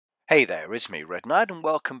Hey there, it's me, Red Knight, and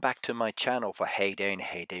welcome back to my channel for Hayday and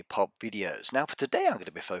Hayday Pop videos. Now for today I'm going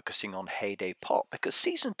to be focusing on Hayday Pop because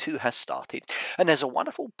Season 2 has started and there's a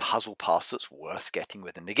wonderful puzzle pass that's worth getting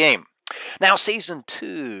within the game. Now Season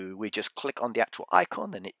 2, we just click on the actual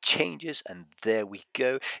icon and it changes and there we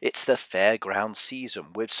go. It's the Fairground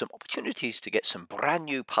season with some opportunities to get some brand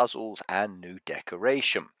new puzzles and new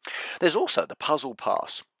decoration. There's also the puzzle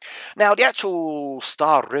pass. Now, the actual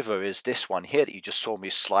Star River is this one here that you just saw me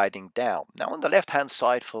sliding down. Now, on the left-hand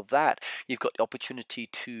side for that, you've got the opportunity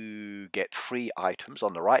to get free items.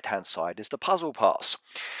 On the right-hand side is the puzzle pass.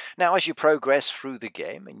 Now, as you progress through the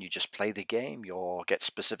game and you just play the game, you'll get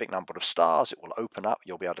specific number of stars. It will open up.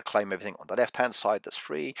 You'll be able to claim everything on the left-hand side that's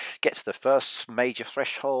free. Get to the first major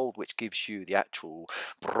threshold, which gives you the actual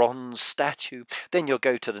bronze statue. Then you'll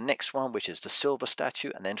go to the next one, which is the silver statue,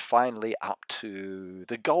 and then finally up to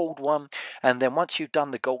the gold one. And then once you've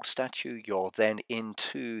done the gold statue, you're then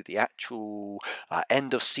into the actual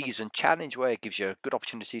end of season challenge, where it gives you a good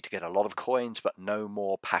opportunity to get a lot of coins but no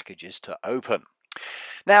more packages to open.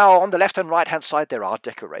 Now, on the left and right hand side, there are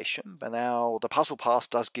decoration, but now the puzzle pass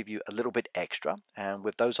does give you a little bit extra, and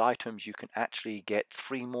with those items, you can actually get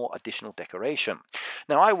 3 more additional decoration.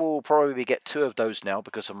 Now, I will probably get 2 of those now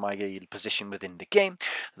because of my position within the game.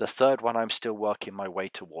 The third one I'm still working my way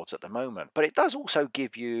towards at the moment, but it does also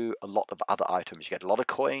give you a lot of other items. You get a lot of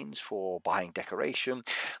coins for buying decoration.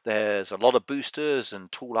 There's a lot of boosters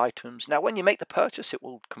and tool items. Now, when you make the purchase, it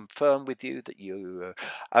will confirm with you that you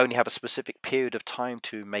only have a specific period of time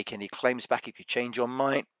to make any claims back if you change your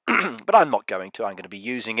mind. But I'm not going to. I'm going to be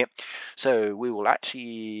using it. So we will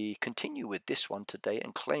actually continue with this one today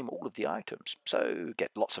and claim all of the items. So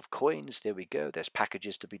get lots of coins. There we go. There's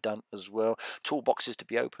packages to be done as well. Toolboxes to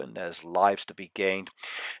be opened. There's lives to be gained.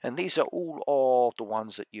 And these are all of the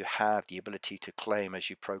ones that you have the ability to claim as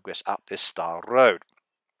you progress up this star road.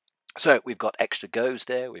 So we've got extra goes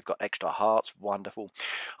there, we've got extra hearts, wonderful.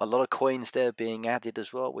 A lot of coins there being added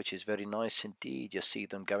as well, which is very nice indeed. You see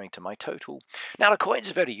them going to my total. Now the coins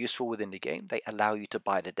are very useful within the game. They allow you to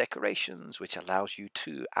buy the decorations, which allows you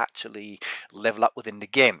to actually level up within the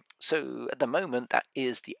game. So at the moment, that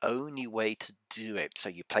is the only way to do it. So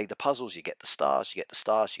you play the puzzles, you get the stars, you get the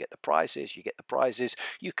stars, you get the prizes, you get the prizes.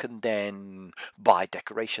 You can then buy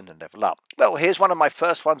decoration and level up. Well, here's one of my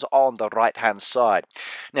first ones on the right hand side.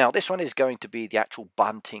 Now this one is going to be the actual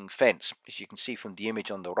bunting fence. As you can see from the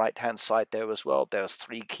image on the right hand side there as well, there's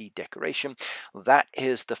 3 key decoration. That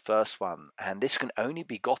is the first one, and this can only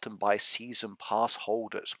be gotten by season pass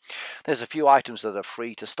holders. There's a few items that are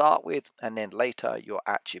free to start with, and then later you'll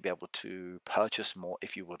actually be able to purchase more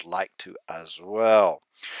if you would like to as well.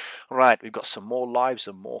 Right, we've got some more lives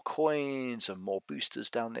and more coins and more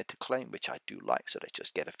boosters down there to claim, which I do like, so let's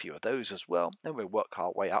just get a few of those as well, and we'll work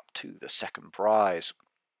our way up to the second prize.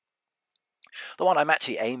 The one I'm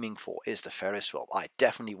actually aiming for is the Ferris wheel. I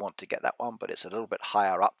definitely want to get that one, but it's a little bit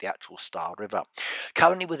higher up the actual Star River.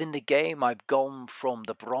 Currently within the game, I've gone from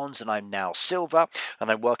the bronze and I'm now silver,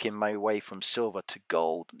 and I'm working my way from silver to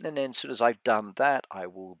gold. And then as soon as I've done that, I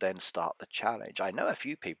will then start the challenge. I know a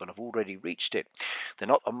few people have already reached it. They're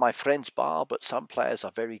not on my friends bar, but some players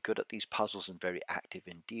are very good at these puzzles and very active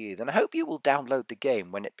indeed. And I hope you will download the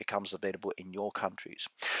game when it becomes available in your countries.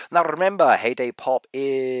 Now remember, Hayday Pop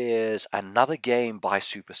is another game by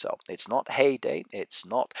Supercell. It's not Hayday, it's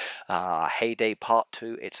not Hayday Part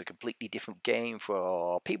 2, it's a completely different game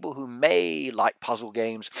for people who may like puzzle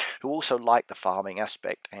games, who also like the farming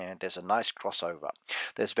aspect, and there's a nice crossover.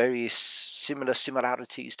 There's very similar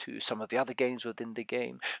similarities to some of the other games within the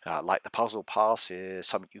game, like the puzzle pass is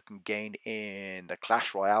something you can gain in the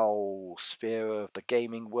Clash Royale sphere of the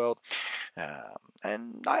gaming world.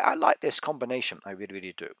 And I like this combination, I really,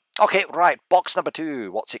 really do. Okay, right, box number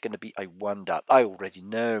 2. What's it going to be? I wonder. I already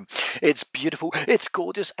know. It's beautiful, it's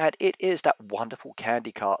gorgeous, and it is that wonderful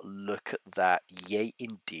candy cart. Look at that. Yay,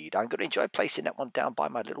 indeed. I'm going to enjoy placing that one down by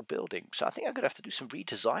my little building. So I think I'm going to have to do some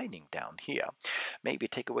redesigning down here. Maybe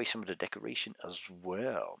take away some of the decoration as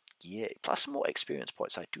well. Yay. Plus some more experience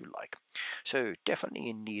points I do like. So definitely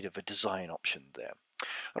in need of a design option there.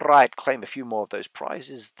 Right, claim a few more of those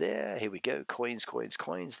prizes there. Here we go. Coins, coins,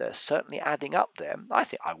 coins. They're certainly adding up there. I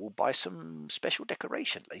think I will buy some special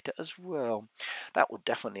decoration later as well. That will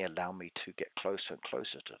definitely allow me to get closer and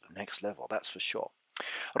closer to the next level, that's for sure.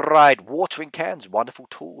 Right, watering cans, wonderful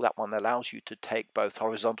tool. That one allows you to take both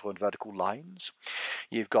horizontal and vertical lines.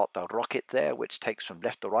 You've got the rocket there, which takes from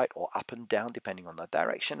left to right or up and down, depending on the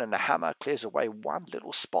direction, and the hammer clears away one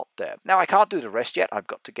little spot there. Now, I can't do the rest yet. I've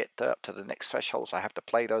got to get up to the next threshold, so I have to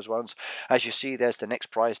play those ones. As you see, there's the next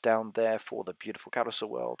prize down there for the beautiful carousel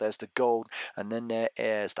world. There's the gold, and then there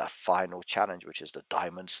is the final challenge, which is the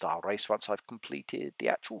diamond star race once I've completed the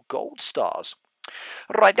actual gold stars.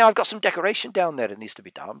 Right, now I've got some decoration down there that needs to be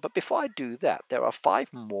done, but before I do that, there are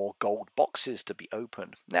 5 more gold boxes to be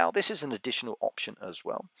opened. Now, this is an additional option as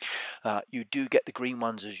well. You do get the green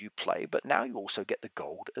ones as you play, but now you also get the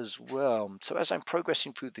gold as well. So as I'm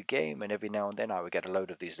progressing through the game, and every now and then I will get a load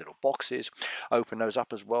of these little boxes, open those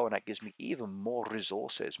up as well, and that gives me even more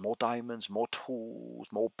resources, more diamonds, more tools,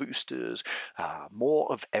 more boosters,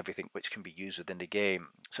 more of everything which can be used within the game.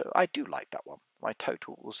 So I do like that one. My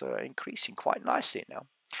totals are increasing quite nicely now.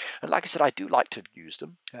 And like I said, I do like to use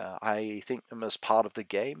them. I think them as part of the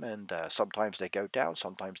game, and sometimes they go down,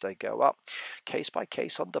 sometimes they go up. Case by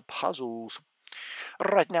case on the puzzles.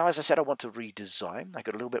 Right now, as I said, I want to redesign. I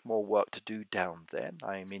got a little bit more work to do down there.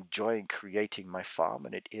 I'm enjoying creating my farm,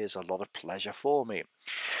 and it is a lot of pleasure for me.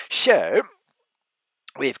 So,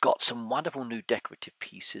 we've got some wonderful new decorative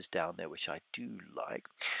pieces down there, which I do like.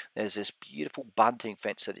 There's this beautiful bunting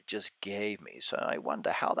fence that it just gave me, so I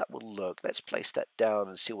wonder how that will look. Let's place that down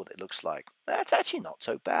and see what it looks like. That's actually not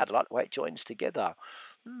so bad. I like the way it joins together.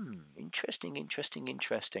 Interesting, interesting,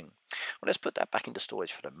 interesting. Well, let's put that back into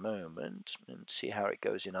storage for the moment and see how it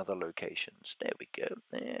goes in other locations. There we go.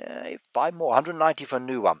 5 more. 190 for a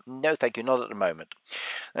new one. No, thank you, not at the moment.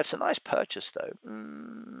 That's a nice purchase, though.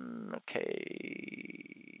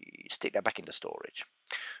 Okay. Stick that back into storage.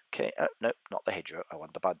 Okay, no, not the hedgerow. I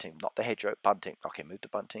want the bunting, not the hedgerow. Bunting. Okay, move the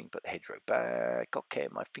bunting, put the hedgerow back. Okay,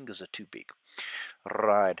 my fingers are too big.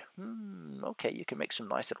 Right. Okay, you can make some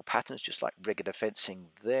nice little patterns, just like regular fencing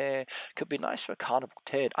there. Could be nice for a carnival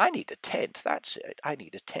tent. I need a tent. That's it. I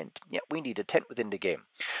need a tent. Yeah, we need a tent within the game.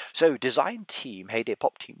 So, design team, Hayday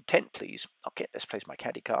Pop team, tent, please. Okay, let's place my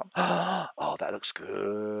candy car. Oh, that looks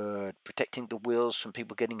good. Protecting the wheels from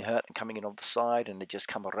people getting hurt and coming in on the side, and they just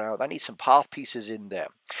come around. I need some path pieces in there.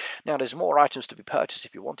 Now, there's more items to be purchased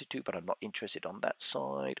if you wanted to, but I'm not interested on that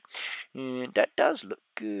side. And that does look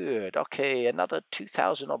good. Okay, another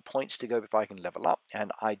 2,000 odd points to go before I can level up,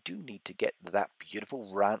 and I do need to get that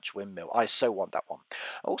beautiful ranch windmill. I so want that one.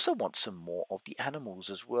 I also want some more of the animals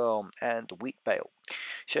as well, and the wheat bale.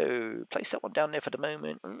 So place that one down there for the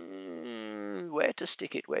moment. Where to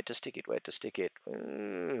stick it? Where to stick it? Where to stick it?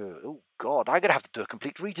 Oh God, I'm gonna have to do a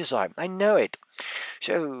complete redesign. I know it.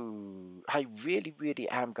 So I really, really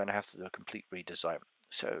am gonna have to do a complete redesign.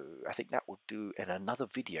 So I think that will do in another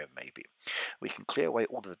video maybe. We can clear away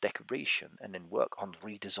all of the decoration and then work on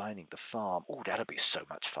redesigning the farm. Oh, that'll be so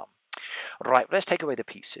much fun. Right, let's take away the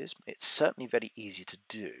pieces. It's certainly very easy to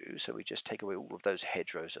do, so we just take away all of those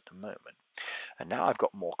hedgerows at the moment. And now I've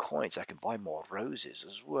got more coins, I can buy more roses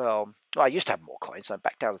as well. I used to have more coins, I'm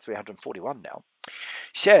back down to 341 now.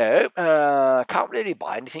 So, can't really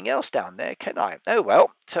buy anything else down there, can I? Oh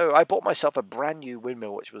well, so I bought myself a brand new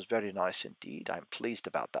windmill, which was very nice indeed. I'm pleased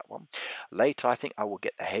about that one. Later, I think I will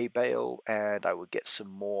get the hay bale, and I will get some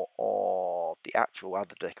more of the actual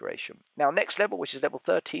other decoration. Now, next level, which is level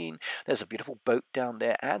 13, there's a beautiful boat down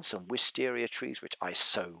there, and some wisteria trees, which I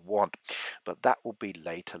so want. But that will be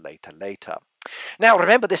later, later, later. Now,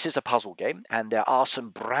 remember, this is a puzzle game, and there are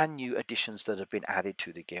some brand new additions that have been added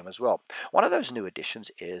to the game as well. One of those new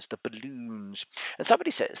additions is the balloons. And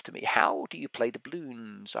somebody says to me, how do you play the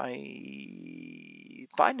balloons? I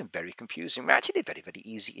find them very confusing. They're actually very, very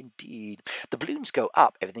easy indeed. The balloons go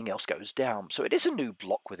up, everything else goes down. So it is a new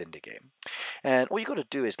block within the game. And all you've got to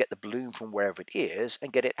do is get the balloon from wherever it is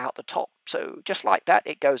and get it out the top. So just like that,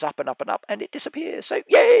 it goes up and up and up, and it disappears. So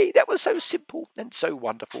yay, that was so simple and so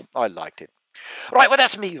wonderful. I liked it. Right, well,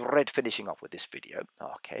 that's me finishing off with this video.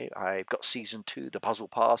 Okay, I've got Season 2, the Puzzle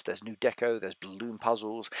Pass, there's new deco, there's balloon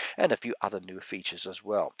puzzles, and a few other new features as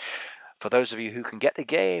well. For those of you who can get the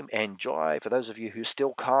game, enjoy. For those of you who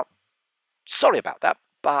still can't, sorry about that.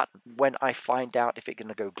 But when I find out if it's going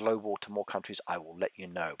to go global to more countries, I will let you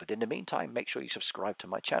know. But in the meantime, make sure you subscribe to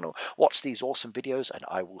my channel, watch these awesome videos, and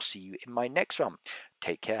I will see you in my next one.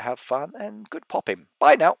 Take care, have fun, and good popping.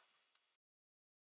 Bye now.